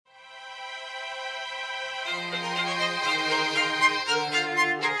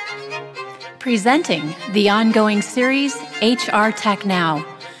Presenting the ongoing series, HR Tech Now.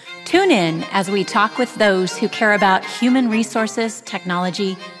 Tune in as we talk with those who care about human resources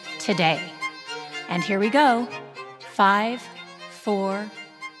technology today. And here we go. 5, 4,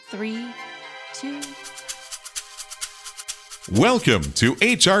 3, 2. Welcome to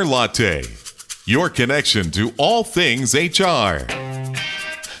HR Latte, your connection to all things HR.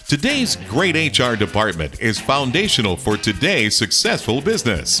 Today's great HR department is foundational for today's successful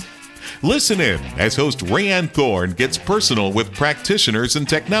business. Listen in as host Rayanne Thorne gets personal with practitioners and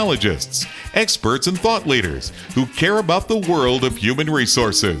technologists, experts and thought leaders who care about the world of human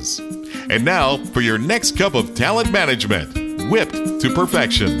resources. And now for your next cup of talent management, whipped to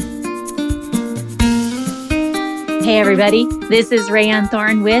perfection. Hey everybody, this is Rayanne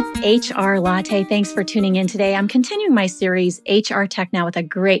Thorne with HR Latte. Thanks for tuning in today. I'm continuing my series, HR Tech Now, with a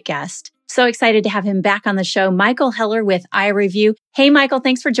great guest. So excited to have him back on the show, Michael Heller with iReview. Hey Michael,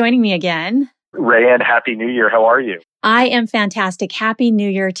 thanks for joining me again. Rayanne, Happy New Year. How are you? I am fantastic. Happy New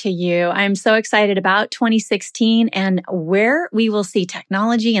Year to you. I'm so excited about 2016 and where we will see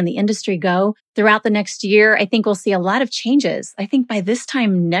technology and the industry go throughout the next year. I think we'll see a lot of changes. I think by this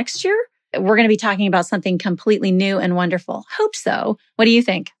time next year, we're going to be talking about something completely new and wonderful. Hope so. What do you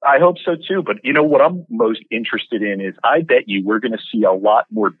think? I hope so too. But you know what I'm most interested in is I bet you we're going to see a lot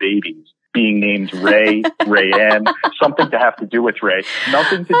more babies being named Ray, Rayanne, something to have to do with Ray.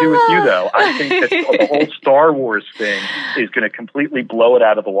 Nothing to do with you though. I think that the whole Star Wars thing is going to completely blow it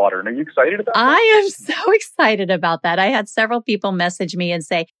out of the water. And are you excited about that? I am so excited about that. I had several people message me and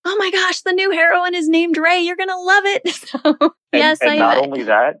say, oh my gosh, the new heroine is named Ray. You're going to love it. So, yes, and not only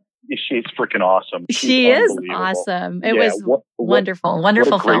that, she's freaking awesome. She is awesome. It was wonderful.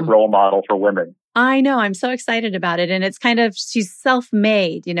 Wonderful what a great film. Role model for women. I know. I'm so excited about it. And it's kind of, she's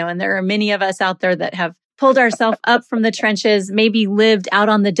self-made, and there are many of us out there that have pulled ourselves up from the trenches, maybe lived out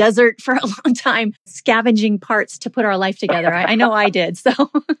on the desert for a long time, scavenging parts to put our life together. I know I did. So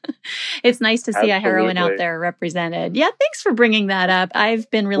it's nice to see a heroine out there represented. Yeah. Thanks for bringing that up.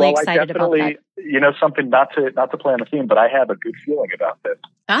 I've been really excited about that. Something not to play on the theme, but I have a good feeling about this.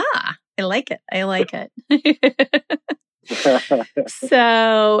 I like it. I like it.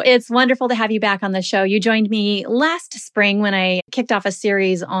 So it's wonderful to have you back on the show. You joined me last spring when I kicked off a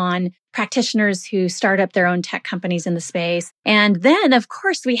series on practitioners who start up their own tech companies in the space. And then, of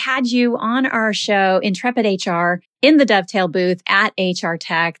course, we had you on our show, Intrepid HR, in the Dovetail booth at HR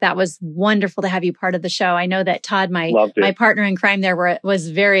Tech. That was wonderful to have you part of the show. I know that Todd, my partner in crime there, was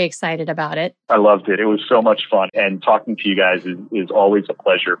very excited about it. I loved it. It was so much fun. And talking to you guys is always a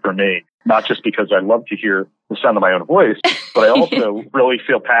pleasure for me, not just because I love to hear the sound of my own voice, but I also really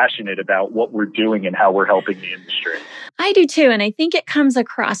feel passionate about what we're doing and how we're helping the industry. I do too. And I think it comes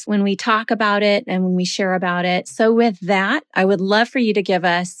across when we talk about it and when we share about it. So with that, I would love for you to give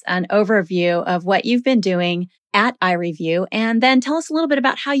us an overview of what you've been doing at iReview, and then tell us a little bit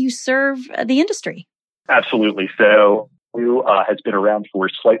about how you serve the industry. Absolutely. So iReview has been around for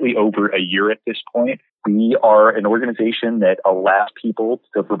slightly over a year at this point. We are an organization that allows people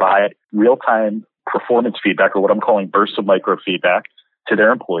to provide real-time performance feedback, or what I'm calling bursts of microfeedback, to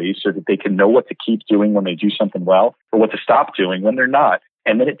their employees so that they can know what to keep doing when they do something well or what to stop doing when they're not.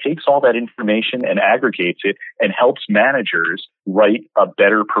 And then it takes all that information and aggregates it and helps managers write a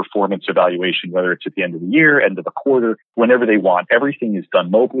better performance evaluation, whether it's at the end of the year, end of the quarter, whenever they want. Everything is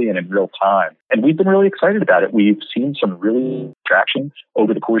done mobily and in real time. And we've been really excited about it. We've seen some really traction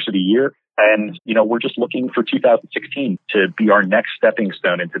over the course of the year. And, we're just looking for 2016 to be our next stepping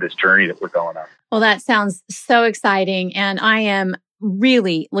stone into this journey that we're going on. Well, that sounds so exciting. And I am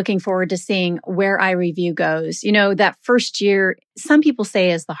really looking forward to seeing where iReview goes. That first year, some people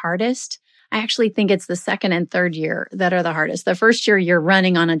say is the hardest. I actually think it's the second and third year that are the hardest. The first year, you're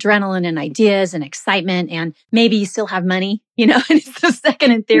running on adrenaline and ideas and excitement, and maybe you still have money, and it's the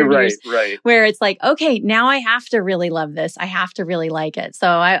second and third years where it's like, okay, now I have to really love this. I have to really like it. So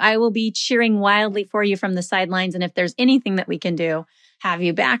I will be cheering wildly for you from the sidelines. And if there's anything that we can do, have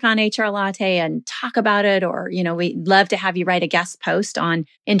you back on HR Latte and talk about it, or, we'd love to have you write a guest post on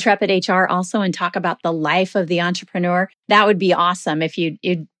Intrepid HR also and talk about the life of the entrepreneur. That would be awesome if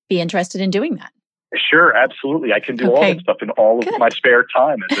you'd be interested in doing that. Sure, absolutely. I can do all that stuff in all of my spare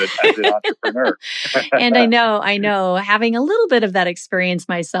time as an entrepreneur. And I know, having a little bit of that experience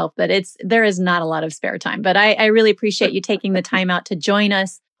myself, that there is not a lot of spare time. But I really appreciate you taking the time out to join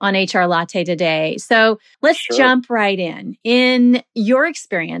us on HR Latte today. So let's jump right in. In your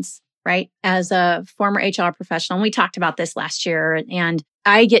experience, right, as a former HR professional, and we talked about this last year, and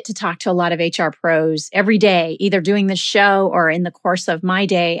I get to talk to a lot of HR pros every day, either doing the show or in the course of my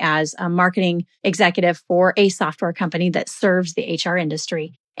day as a marketing executive for a software company that serves the HR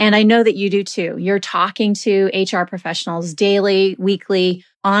industry. And I know that you do too. You're talking to HR professionals daily, weekly,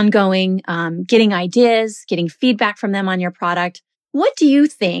 ongoing, getting ideas, getting feedback from them on your product. What do you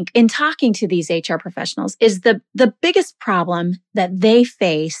think in talking to these HR professionals is the biggest problem that they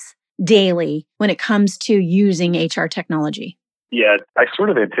face daily when it comes to using HR technology? Yeah, I sort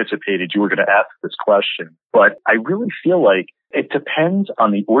of anticipated you were going to ask this question, but I really feel like it depends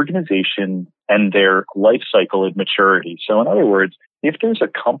on the organization and their life cycle and maturity. So in other words, if there's a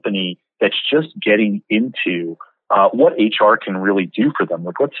company that's just getting into what HR can really do for them,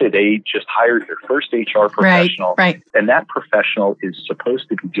 like let's say they just hired their first HR professional, right. And that professional is supposed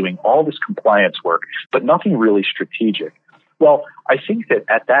to be doing all this compliance work, but nothing really strategic. Well, I think that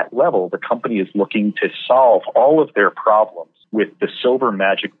at that level, the company is looking to solve all of their problems with the silver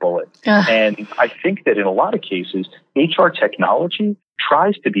magic bullet. And I think that in a lot of cases, HR technology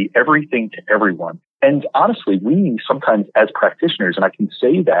tries to be everything to everyone. And honestly, we sometimes as practitioners, and I can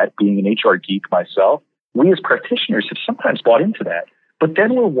say that being an HR geek myself, we as practitioners have sometimes bought into that. But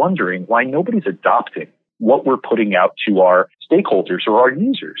then we're wondering why nobody's adopting what we're putting out to our stakeholders or our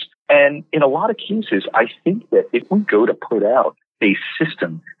users. And in a lot of cases, I think that if we go to put out a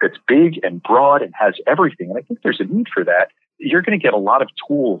system that's big and broad and has everything, and I think there's a need for that, you're going to get a lot of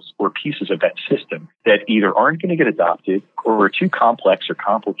tools or pieces of that system that either aren't going to get adopted or are too complex or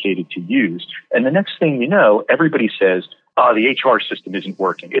complicated to use. And the next thing you know, everybody says, the HR system isn't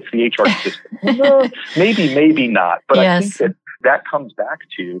working. It's the HR system. No, maybe not. But yes. I think that comes back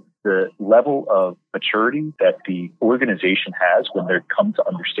to the level of maturity that the organization has when they come to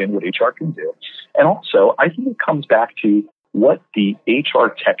understand what HR can do. And also, I think it comes back to what the HR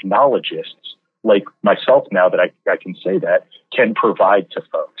technologists, like myself now that I can say that, can provide to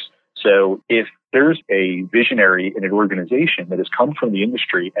folks. So if there's a visionary in an organization that has come from the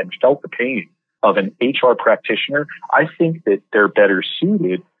industry and felt the pain of an HR practitioner, I think that they're better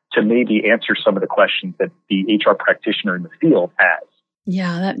suited to maybe answer some of the questions that the HR practitioner in the field has.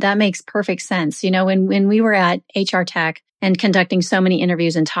 Yeah, that makes perfect sense. You know, when we were at HR Tech and conducting so many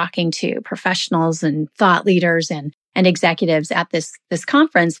interviews and talking to professionals and thought leaders and executives at this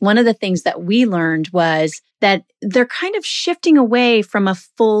conference, one of the things that we learned was that they're kind of shifting away from a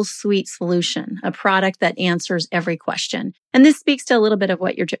full suite solution, a product that answers every question. And this speaks to a little bit of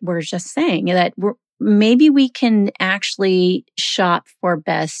what we're just saying, that maybe we can actually shop for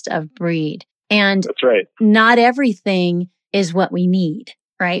best of breed. And that's right. Not everything is what we need,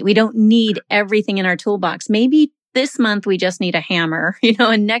 right? We don't need everything in our toolbox. Maybe this month we just need a hammer,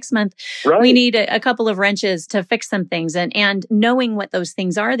 and next month we need a couple of wrenches to fix some things, and knowing what those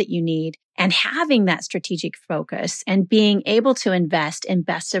things are that you need and having that strategic focus and being able to invest in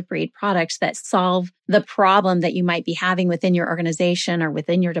best of breed products that solve the problem that you might be having within your organization or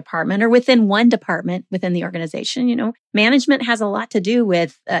within your department or within one department within the organization. Management has a lot to do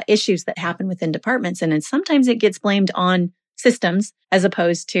with issues that happen within departments, and sometimes it gets blamed on systems as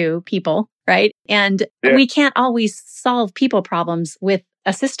opposed to people, right? And we can't always solve people problems with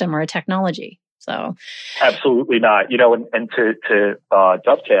a system or a technology. So absolutely not. And to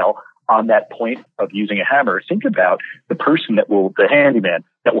dovetail on that point of using a hammer, think about the handyman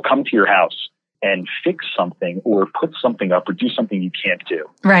that will come to your house and fix something or put something up or do something you can't do.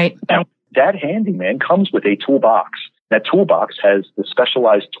 Right. Now, that handyman comes with a toolbox. That toolbox has the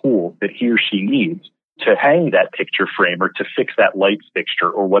specialized tool that he or she needs to hang that picture frame or to fix that light fixture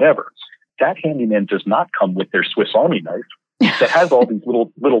or whatever. That handyman does not come with their Swiss Army knife that has all these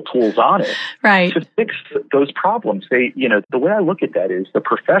little tools on it to fix those problems. The way I look at that is the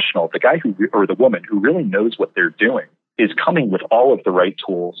professional, the guy or the woman who really knows what they're doing is coming with all of the right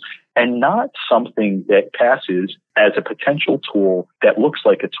tools and not something that passes as a potential tool that looks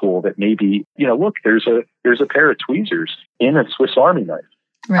like a tool that maybe, look, there's a pair of tweezers in a Swiss Army knife.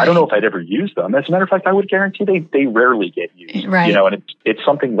 Right. I don't know if I'd ever use them. As a matter of fact, I would guarantee they rarely get used. Right. And it's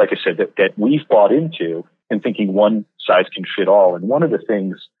something, like I said, that we've bought into and thinking one size can fit all. And one of the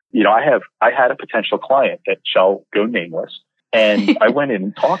things, I had a potential client that shall go nameless, and I went in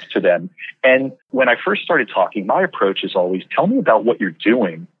and talked to them. And when I first started talking, my approach is always, tell me about what you're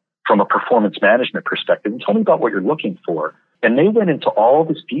doing from a performance management perspective and tell me about what you're looking for. And they went into all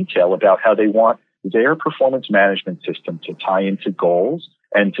this detail about how they want their performance management system to tie into goals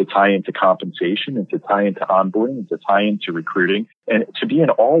and to tie into compensation and to tie into onboarding and to tie into recruiting and to be in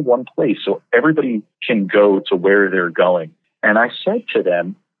all one place so everybody can go to where they're going. And I said to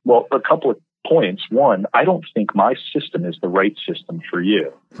them, well, a couple of points. One, I don't think my system is the right system for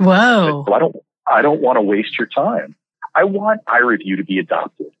you. Whoa. So I don't want to waste your time. I want iReview to be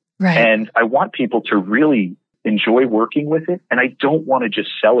adopted. Right. And I want people to really enjoy working with it, and I don't want to just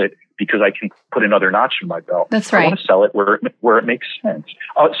sell it because I can put another notch in my belt. That's right. I want to sell it where it makes sense.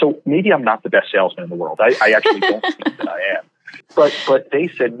 So maybe I'm not the best salesman in the world. I actually don't think that I am. But they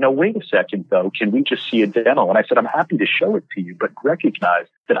said, no, wait a second, though. Can we just see a demo? And I said, I'm happy to show it to you, but recognize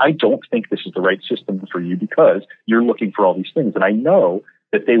that I don't think this is the right system for you because you're looking for all these things. And I know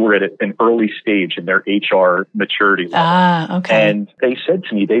that they were at an early stage in their HR maturity level. Okay. And they said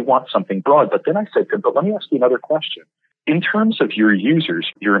to me, they want something broad. But then I said to them, but let me ask you another question. In terms of your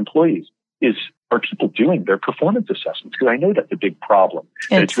users, your employees, are people doing their performance assessments? Because I know that's a big problem.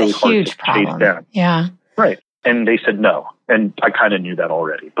 It's really a hard huge to problem. chase down. Yeah. Right. And they said no. And I kind of knew that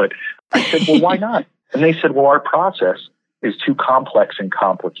already. But I said, well, why not? And they said, well, our process is too complex and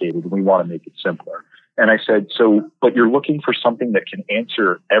complicated, and we want to make it simpler. And I said, but you're looking for something that can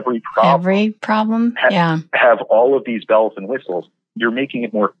answer every problem. Every problem? Have all of these bells and whistles. You're making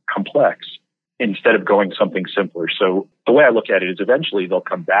it more complex instead of going something simpler. So the way I look at it is eventually they'll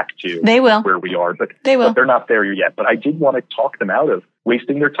come back to where we are, but they're not there yet. But I did want to talk them out of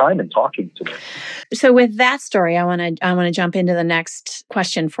wasting their time and talking to me. So with that story, I want to jump into the next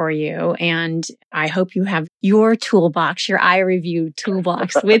question for you. And I hope you have your toolbox, your iReview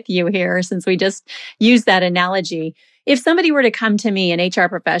toolbox with you here, since we just used that analogy. If somebody were to come to me, an HR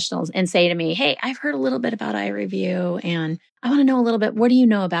professionals, and say to me, hey, I've heard a little bit about iReview and I want to know a little bit, what do you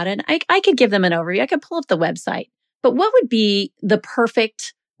know about it? And I could give them an overview. I could pull up the website. But what would be the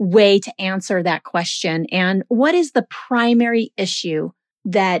perfect way to answer that question? And what is the primary issue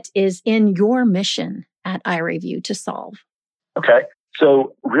that is in your mission at iReview to solve? Okay.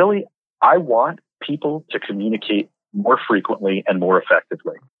 So really, I want people to communicate more frequently and more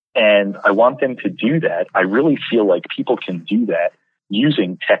effectively. And I want them to do that. I really feel like people can do that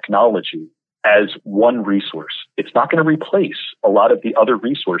using technology as one resource. It's not going to replace a lot of the other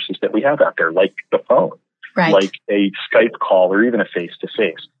resources that we have out there, like the phone, like a Skype call, or even a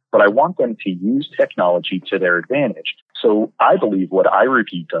face-to-face. But I want them to use technology to their advantage. So I believe what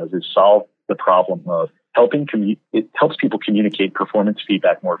iReview does is solve the problem of it helps people communicate performance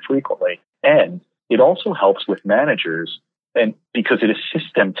feedback more frequently. And it also helps with managers, and because it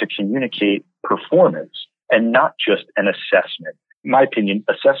assists them to communicate performance and not just an assessment. In my opinion,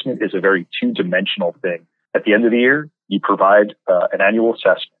 assessment is a very two-dimensional thing. At the end of the year, you provide an annual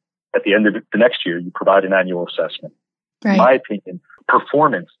assessment. At the end of the next year, you provide an annual assessment. In my opinion,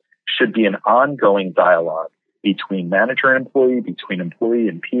 performance should be an ongoing dialogue between manager and employee, between employee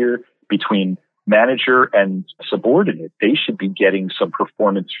and peer, between manager and subordinate. They should be getting some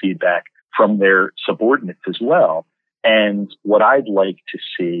performance feedback from their subordinates as well. And what I'd like to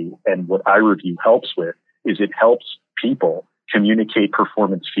see, and what iReview helps with, is it helps people communicate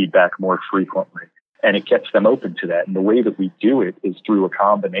performance feedback more frequently. And it gets them open to that. And the way that we do it is through a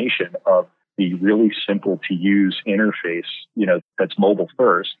combination of the really simple to use interface, that's mobile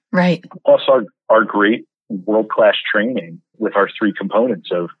first. Right. Plus our great world-class training with our three components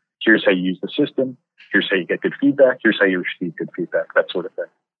of here's how you use the system, here's how you get good feedback, here's how you receive good feedback, that sort of thing.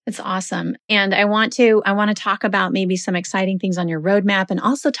 It's awesome. And I want to talk about maybe some exciting things on your roadmap, and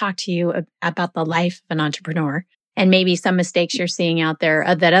also talk to you about the life of an entrepreneur and maybe some mistakes you're seeing out there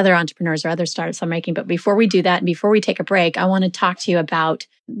that other entrepreneurs or other startups are making. But before we do that, and before we take a break, I want to talk to you about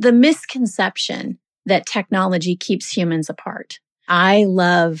the misconception that technology keeps humans apart. I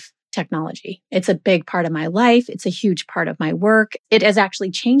love technology. It's a big part of my life. It's a huge part of my work. It has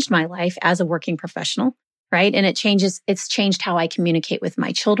actually changed my life as a working professional, right? And it's changed how I communicate with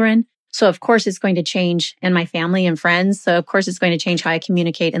my children. So of course it's going to change in my family and friends. So of course it's going to change how I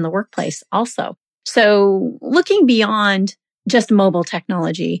communicate in the workplace also. So looking beyond just mobile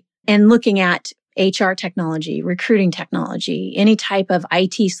technology and looking at HR technology, recruiting technology, any type of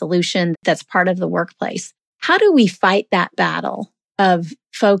IT solution that's part of the workplace, how do we fight that battle of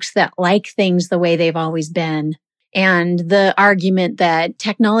folks that like things the way they've always been, and the argument that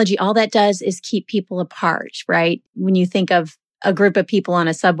technology, all that does is keep people apart, right? When you think of a group of people on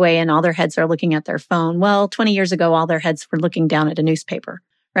a subway and all their heads are looking at their phone, well, 20 years ago, all their heads were looking down at a newspaper,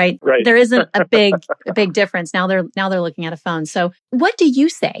 right? There isn't a big difference. Now they're looking at a phone. So what do you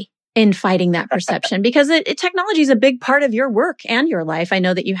say in fighting that perception? Because technology is a big part of your work and your life. I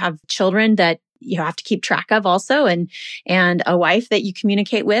know that you have children that you have to keep track of also, and a wife that you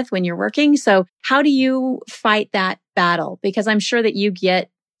communicate with when you're working. So how do you fight that battle? Because I'm sure that you get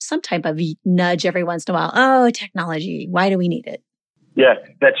some type of nudge every once in a while. Oh, technology, why do we need it? Yeah,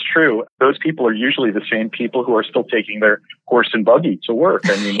 that's true. Those people are usually the same people who are still taking their horse and buggy to work.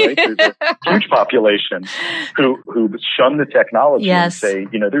 I mean, right? There's a huge population who shun the technology and say,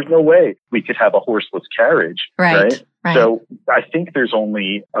 there's no way we could have a horseless carriage, right? So I think there's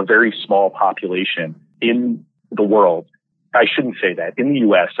only a very small population in the world, I shouldn't say that. In the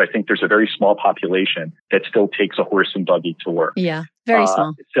U.S., I think there's a very small population that still takes a horse and buggy to work. Yeah, very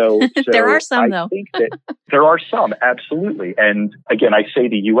small. So there are some, though. I think that there are some, absolutely. And again, I say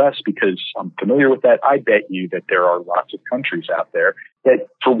the U.S. because I'm familiar with that. I bet you that there are lots of countries out there that,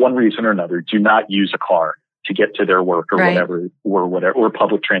 for one reason or another, do not use a car to get to their work or whatever, or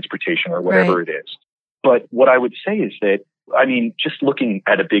public transportation or whatever it is. But what I would say is that, I mean, just looking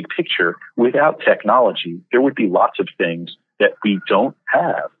at a big picture, without technology, there would be lots of things that we don't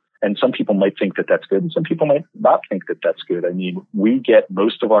have. And some people might think that that's good, and some people might not think that that's good. I mean, we get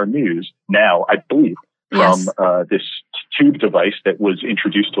most of our news now, I believe, from this tube device that was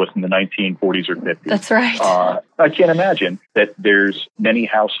introduced to us in the 1940s or 50s. That's right. I can't imagine that there's many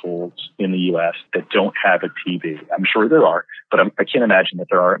households in the U.S. that don't have a TV. I'm sure there are, but I can't imagine that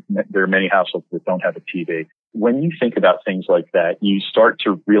there are many households that don't have a TV. When you think about things like that, you start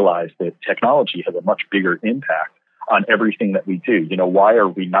to realize that technology has a much bigger impact on everything that we do. You know, why are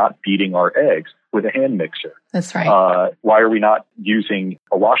we not beating our eggs with a hand mixer? That's right. Why are we not using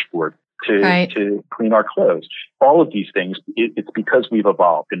a washboard to clean our clothes? All of these things, it's because we've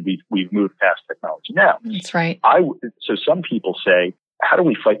evolved and we've moved past technology. Now, that's right. So some people say, how do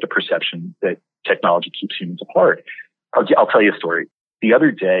we fight the perception that technology keeps humans apart? I'll tell you a story. The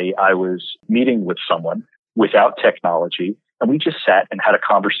other day, I was meeting with someone without technology, and we just sat and had a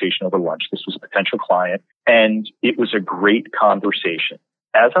conversation over lunch. This was a potential client, and it was a great conversation.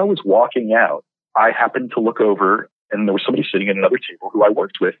 As I was walking out, I happened to look over, and there was somebody sitting at another table who I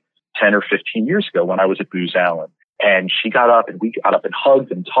worked with 10 or 15 years ago when I was at Booz Allen. And she got up, and we got up and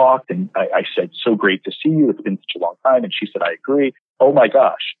hugged and talked. And I said, so great to see you. It's been such a long time. And she said, I agree. Oh my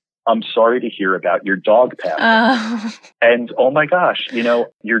gosh, I'm sorry to hear about your dog passing. And oh my gosh, you know,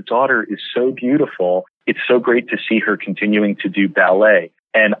 your daughter is so beautiful. It's so great to see her continuing to do ballet.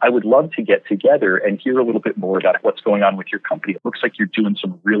 And I would love to get together and hear a little bit more about what's going on with your company. It looks like you're doing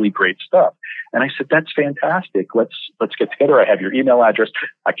some really great stuff. And I said, that's fantastic. Let's get together. I have your email address.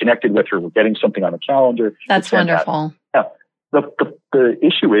 I connected with her. We're getting something on the calendar. That's wonderful. Now, the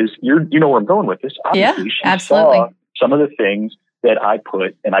issue is, you know where I'm going with this. Obviously, she absolutely. saw some of the things that I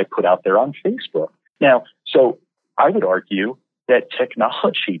put out there on Facebook. Now, so I would argue that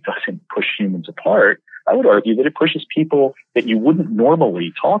technology doesn't push humans apart. I would argue that it pushes people that you wouldn't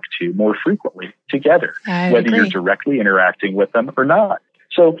normally talk to more frequently together, whether you're directly interacting with them or not.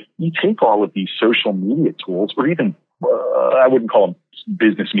 So you take all of these social media tools, or even, I wouldn't call them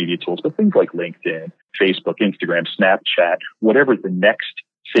business media tools, but things like LinkedIn, Facebook, Instagram, Snapchat, whatever the next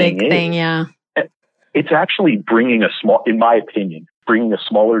thing is. It's actually bringing in my opinion, bringing a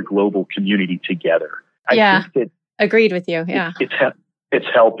smaller global community together. I think that agreed with you. Yeah. It's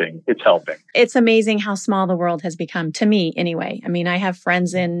helping. It's amazing how small the world has become, to me anyway. I mean, I have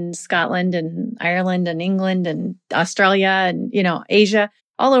friends in Scotland and Ireland and England and Australia and, you know, Asia,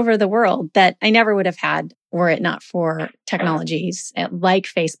 all over the world that I never would have had were it not for technologies like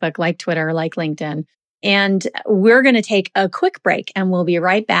Facebook, like Twitter, like LinkedIn. And we're going to take a quick break, and we'll be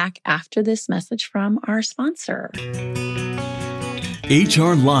right back after this message from our sponsor.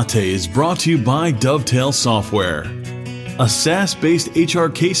 HR Latte is brought to you by Dovetail Software, a SaaS-based HR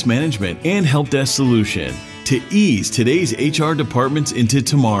case management and help desk solution to ease today's HR departments into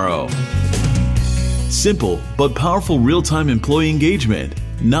tomorrow. Simple but powerful real-time employee engagement,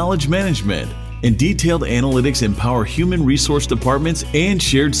 knowledge management, and detailed analytics empower human resource departments and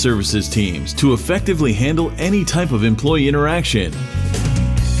shared services teams to effectively handle any type of employee interaction.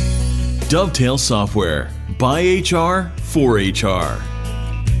 Dovetail Software, by HR, for HR.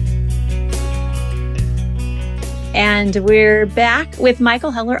 And we're back with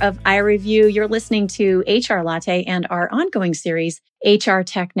Michael Heller of iReview. You're listening to HR Latte and our ongoing series, HR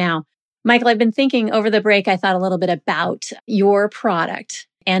Tech Now. Michael, I've been thinking over the break, I thought a little bit about your product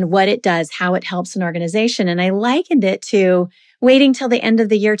and what it does, how it helps an organization. And I likened it to waiting till the end of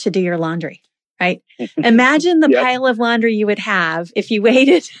the year to do your laundry, right? Imagine the pile of laundry you would have if you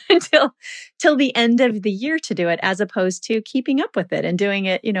waited till the end of the year to do it, as opposed to keeping up with it and doing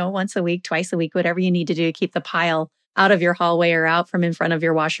it, you know, once a week, twice a week, whatever you need to do to keep the pile out of your hallway or out from in front of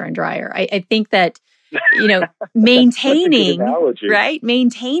your washer and dryer. I think that, you know, maintaining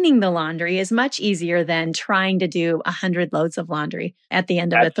the laundry is much easier than trying to do 100 loads of laundry at the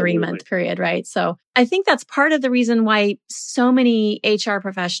end of a 3-month period, right? So I think that's part of the reason why so many HR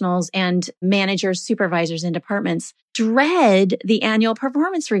professionals and managers, supervisors in departments dread the annual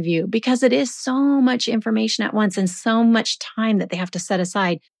performance review, because it is so much information at once and so much time that they have to set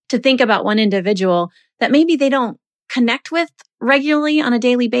aside to think about one individual that maybe they don't connect with regularly on a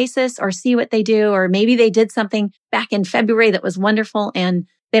daily basis or see what they do, or maybe they did something back in February that was wonderful and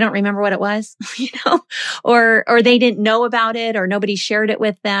they don't remember what it was, or they didn't know about it or nobody shared it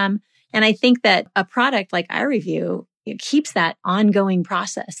with them. And I think that a product like iReview, it keeps that ongoing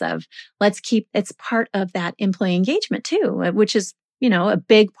process of it's part of that employee engagement too, which is, a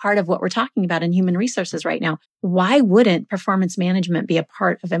big part of what we're talking about in human resources right now. Why wouldn't performance management be a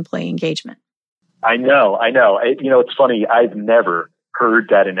part of employee engagement? I know. It's funny. I've never heard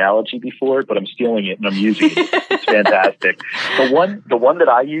that analogy before, but I'm stealing it and I'm using it. It's fantastic. The one that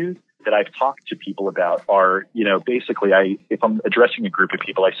I use that I've talked to people about are, basically if I'm addressing a group of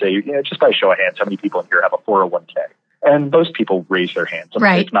people, I say, just by a show of hands, how many people in here have a 401k? And most people raise their hands.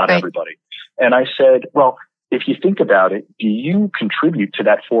 Right, it's not everybody. And I said, well, if you think about it, do you contribute to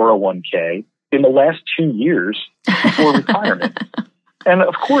that 401k in the last 2 years before retirement? And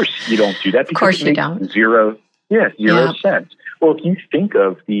of course you don't do that because it makes zero sense. Well, if you think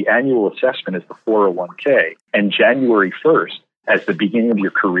of the annual assessment as the 401k and January 1st as the beginning of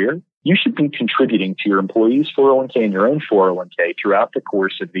your career, you should be contributing to your employees' 401k and your own 401k throughout the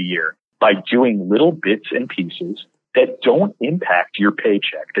course of the year by doing little bits and pieces that don't impact your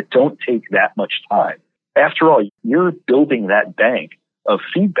paycheck, that don't take that much time. After all, you're building that bank of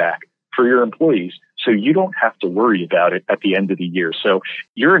feedback for your employees, so you don't have to worry about it at the end of the year. So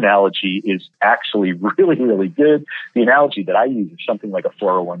your analogy is actually really, really good. The analogy that I use is something like a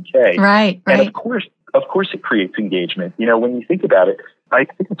 401k. Right. And of course it creates engagement. When you think about it, I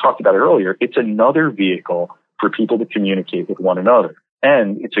think we talked about it earlier, it's another vehicle for people to communicate with one another.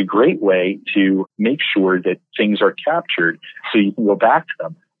 And it's a great way to make sure that things are captured so you can go back to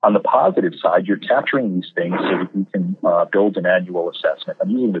them. On the positive side, you're capturing these things so that you can build an annual assessment.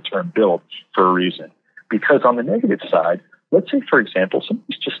 I'm using the term build for a reason. Because on the negative side, let's say, for example,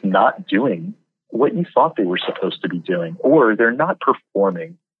 somebody's just not doing what you thought they were supposed to be doing, or they're not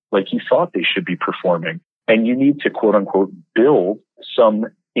performing like you thought they should be performing. And you need to, quote unquote, build some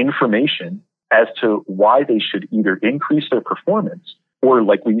information as to why they should either increase their performance or,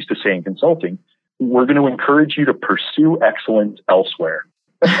 like we used to say in consulting, we're going to encourage you to pursue excellence elsewhere.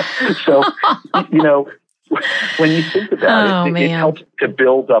 So, when you think about it helps to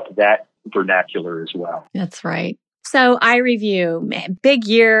build up that vernacular as well. That's right. So iReview, big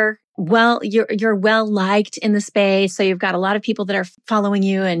year. Well, you're well liked in the space. So you've got a lot of people that are following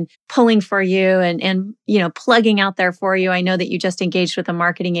you and pulling for you and plugging out there for you. I know that you just engaged with a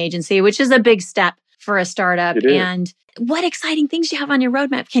marketing agency, which is a big step for a startup. And what exciting things you have on your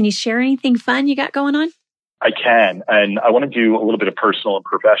roadmap? Can you share anything fun you got going on? I can. And I want to do a little bit of personal and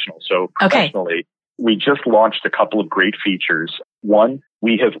professional. So professionally, we just launched a couple of great features. One,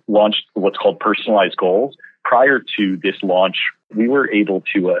 we have launched what's called personalized goals. Prior to this launch, we were able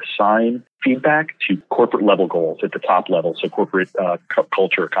to assign feedback to corporate level goals at the top level. So corporate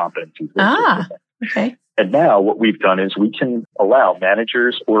culture competencies. Okay. And now what we've done is we can allow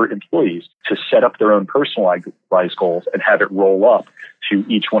managers or employees to set up their own personalized goals and have it roll up to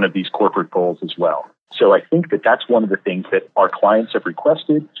each one of these corporate goals as well. So I think that that's one of the things that our clients have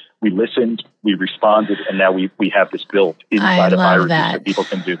requested. We listened, we responded, and now we have this built inside of iReview so people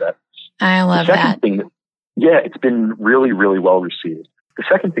can do that. I love that. It's been really, really well received. The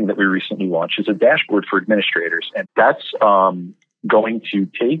second thing that we recently launched is a dashboard for administrators, and that's going to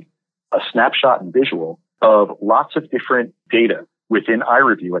take a snapshot and visual of lots of different data within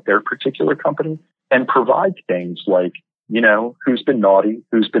iReview at their particular company and provide things like, who's been naughty,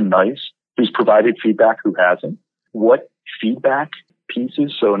 who's been nice, who's provided feedback, who hasn't, what feedback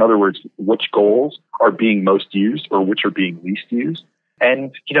pieces, so in other words, which goals are being most used or which are being least used,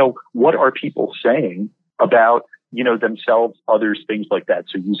 and, what are people saying about, themselves, others, things like that.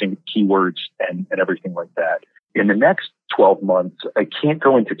 So using keywords and everything like that. In the next 12 months, I can't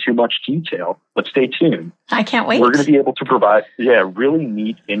go into too much detail, but stay tuned. I can't wait. We're going to be able to provide, really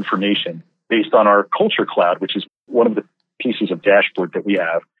neat information based on our Culture Cloud, which is one of the pieces of dashboard that we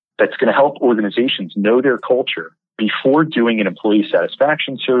have that's going to help organizations know their culture before doing an employee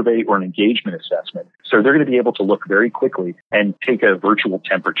satisfaction survey or an engagement assessment. So they're going to be able to look very quickly and take a virtual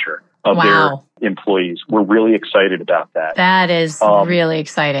temperature of their employees. We're really excited about that. That is really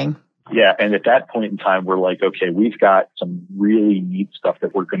exciting. Yeah. And at that point in time, we're like, okay, we've got some really neat stuff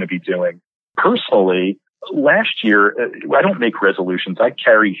that we're going to be doing. Personally, last year, I don't make resolutions. I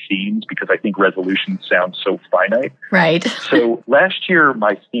carry themes because I think resolutions sound so finite. Right. So last year,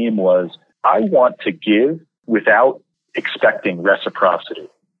 my theme was, I want to give without expecting reciprocity.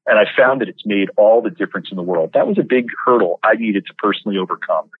 And I found that it's made all the difference in the world. That was a big hurdle I needed to personally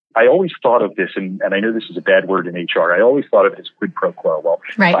overcome. I always thought of this, and I know this is a bad word in HR, I always thought of it as quid pro quo. Well,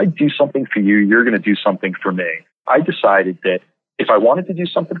 if I do something for you, you're going to do something for me. I decided that if I wanted to do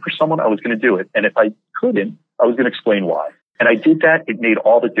something for someone, I was going to do it. And if I couldn't, I was going to explain why. And I did that. It made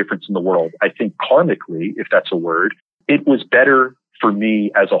all the difference in the world. I think karmically, if that's a word, it was better for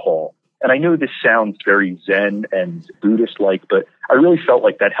me as a whole. And I know this sounds very Zen and Buddhist-like, but I really felt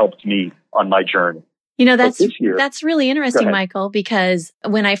like that helped me on my journey. You know, that's really interesting, Michael, because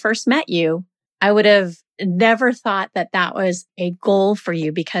when I first met you, I would have never thought that that was a goal for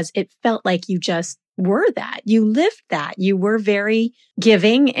you because it felt like you just were that. You lived that. You were very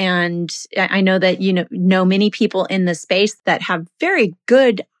giving. And I know that you know many people in the space that have very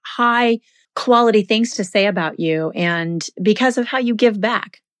good, high quality things to say about you. And because of how you give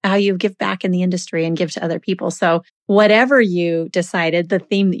back in the industry and give to other people. So whatever you decided, the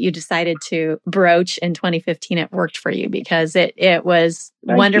theme that you decided to broach in 2015, it worked for you because it was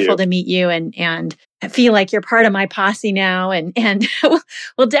wonderful to meet you and I feel like you're part of my posse now. And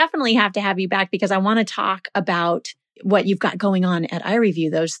we'll definitely have to have you back because I want to talk about what you've got going on at iReview.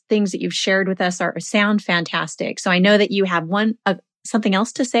 Those things that you've shared with us sound fantastic. So I know that you have something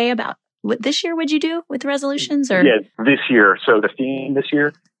else to say about what this year would you do with resolutions? Or? Yeah, this year. So the theme this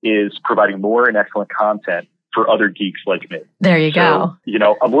year is providing more and excellent content for other geeks like me. There you go.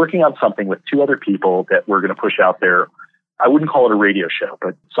 I'm working on something with two other people that we're going to push out there. I wouldn't call it a radio show,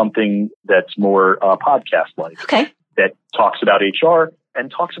 but something that's more podcast-like. Okay. That talks about HR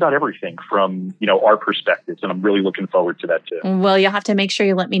and talks about everything from, our perspectives. And I'm really looking forward to that too. Well, you'll have to make sure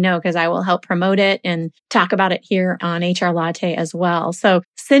you let me know because I will help promote it and talk about it here on HR Latte as well. So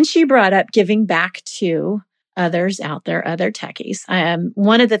since you brought up giving back to others out there, other techies,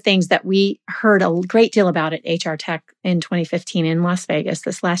 one of the things that we heard a great deal about at HR Tech in 2015 in Las Vegas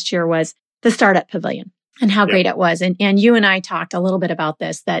this last year was the Startup Pavilion and how great it was. And you and I talked a little bit about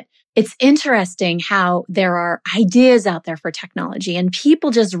this, that it's interesting how there are ideas out there for technology and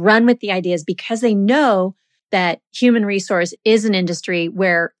people just run with the ideas because they know that human resource is an industry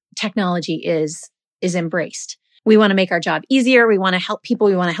where technology is embraced. We want to make our job easier. We want to help people.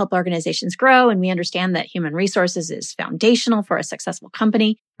 We want to help organizations grow. And we understand that human resources is foundational for a successful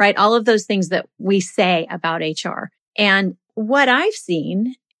company, right? All of those things that we say about HR. And what I've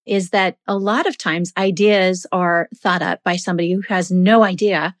seen is that a lot of times ideas are thought up by somebody who has no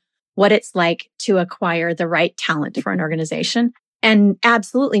idea what it's like to acquire the right talent for an organization and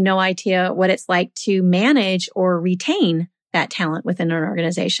absolutely no idea what it's like to manage or retain that talent within an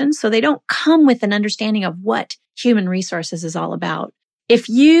organization. So they don't come with an understanding of what human resources is all about. If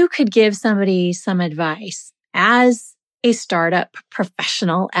you could give somebody some advice as a startup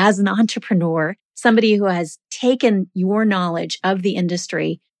professional, as an entrepreneur, somebody who has taken your knowledge of the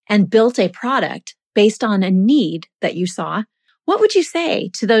industry and built a product based on a need that you saw, what would you say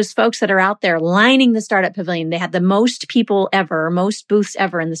to those folks that are out there lining the Startup Pavilion? They had the most people ever, most booths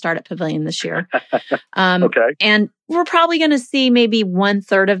ever in the Startup Pavilion this year. Okay. And we're probably going to see maybe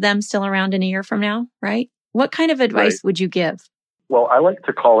 1/3 of them still around in a year from now, right? What kind of advice would you give? Well, I like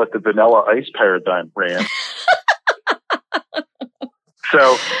to call it the vanilla ice paradigm, Rand.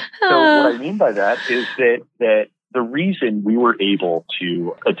 So what I mean by that is that the reason we were able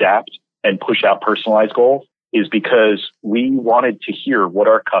to adapt and push out personalized goals is because we wanted to hear what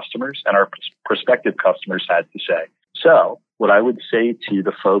our customers and our prospective customers had to say. So what I would say to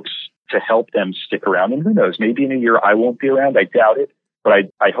the folks to help them stick around, and who knows, maybe in a year I won't be around. I doubt it, but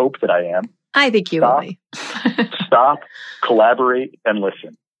I hope that I am. I think you will be. Stop, collaborate, and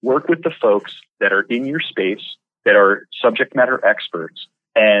listen. Work with the folks that are in your space, that are subject matter experts,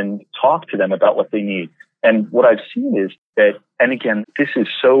 and talk to them about what they need. And what I've seen is that, and again, this is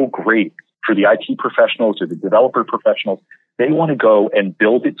so great for the IT professionals or the developer professionals. They want to go and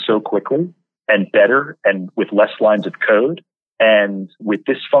build it so quickly and better and with less lines of code and with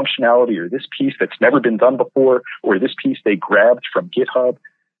this functionality or this piece that's never been done before or this piece they grabbed from GitHub.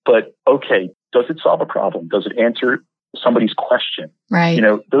 But okay, does it solve a problem? Does it answer somebody's question? Right.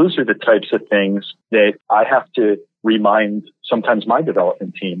 Those are the types of things that I have to remind sometimes my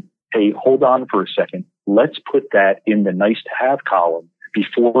development team, hey, hold on for a second. Let's put that in the nice to have column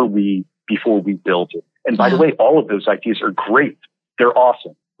before we build it. And by the way, all of those ideas are great. They're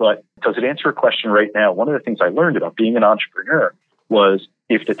awesome. But does it answer a question right now? One of the things I learned about being an entrepreneur was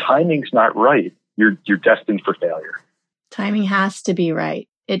if the timing's not right, you're destined for failure. Timing has to be right.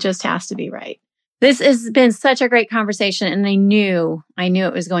 It just has to be right. This has been such a great conversation, and I knew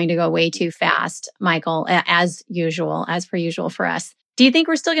it was going to go way too fast, Michael, as per usual for us. Do you think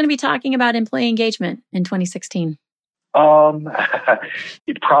we're still going to be talking about employee engagement in 2016?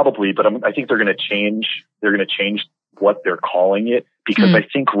 Probably, but I think they're going to change. They're going to change what they're calling it because I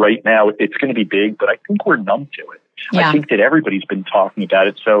think right now it's going to be big, but I think we're numb to it. Yeah. I think that everybody's been talking about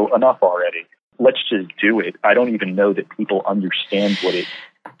it, so enough already. Let's just do it. I don't even know that people understand what it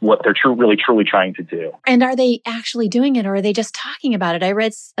what they're really, truly trying to do. And are they actually doing it, or are they just talking about it? I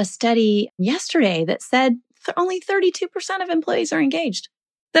read a study yesterday that said only 32% of employees are engaged,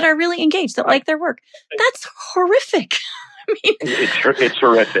 that are really engaged, that like their work. That's horrific. I mean, it's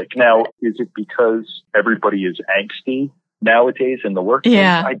horrific. Now, is it because everybody is angsty nowadays in the workplace?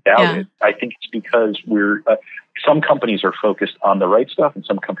 Yeah, I doubt it. I think it's because some companies are focused on the right stuff and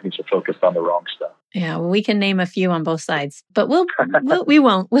some companies are focused on the wrong stuff. Yeah, well, we can name a few on both sides, but we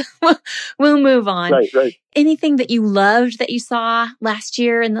won't. We'll move on. Right. Anything that you loved that you saw in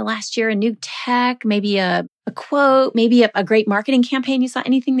the last year, a new tech, maybe a quote, maybe a great marketing campaign you saw,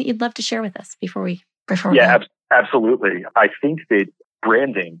 anything that you'd love to share with us before we absolutely. I think that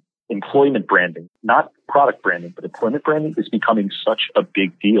branding, employment branding, not product branding, but employment branding is becoming such a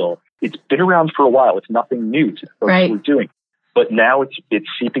big deal. It's been around for a while. It's nothing new to folks who are doing. But now it's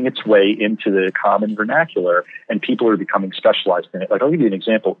seeping its way into the common vernacular, and people are becoming specialized in it. Like, I'll give you an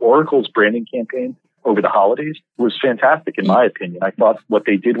example. Oracle's branding campaign over the holidays was fantastic, in my opinion. I thought what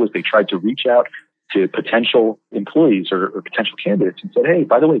they did was they tried to reach out to potential employees or potential candidates and said, hey,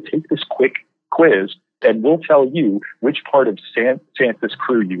 by the way, take this quick quiz and we'll tell you which part of Santa's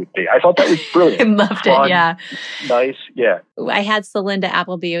crew you would be. I thought that was brilliant. I loved it. Yeah. Nice. Yeah. I had Celinda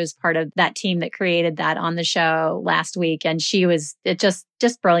Appleby, who was part of that team that created that, on the show last week. And she was just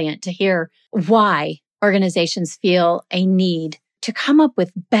brilliant to hear why organizations feel a need to come up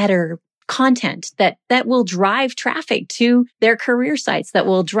with better content that will drive traffic to their career sites, that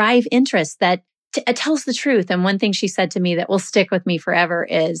will drive interest, that tells the truth. And one thing she said to me that will stick with me forever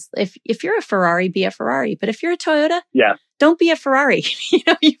is, if you're a Ferrari, be a Ferrari. But if you're a Toyota, don't be a Ferrari.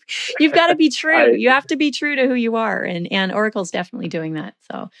 You've got to be true. You have to be true to who you are. And Oracle's definitely doing that.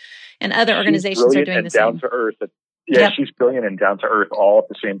 So, and other organizations are doing the same. Down to earth. She's brilliant and down to earth all at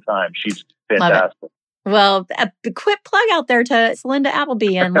the same time. She's fantastic. Well, a quick plug out there to Celinda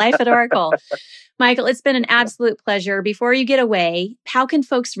Appleby and Life at Oracle. Michael, it's been an absolute pleasure. Before you get away, how can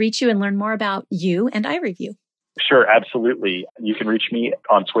folks reach you and learn more about you and iReview? Sure, absolutely. You can reach me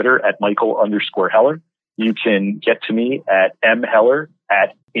on Twitter at Michael_Heller. You can get to me at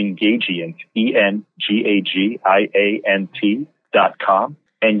mheller@Engagiant, ENGAGIANT.com.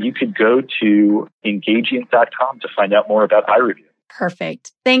 And you could go to Engagiant.com to find out more about iReview.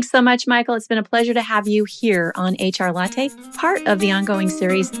 Perfect. Thanks so much, Michael. It's been a pleasure to have you here on HR Latte, part of the ongoing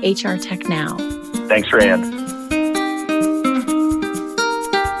series HR Tech Now. Thanks, Rand.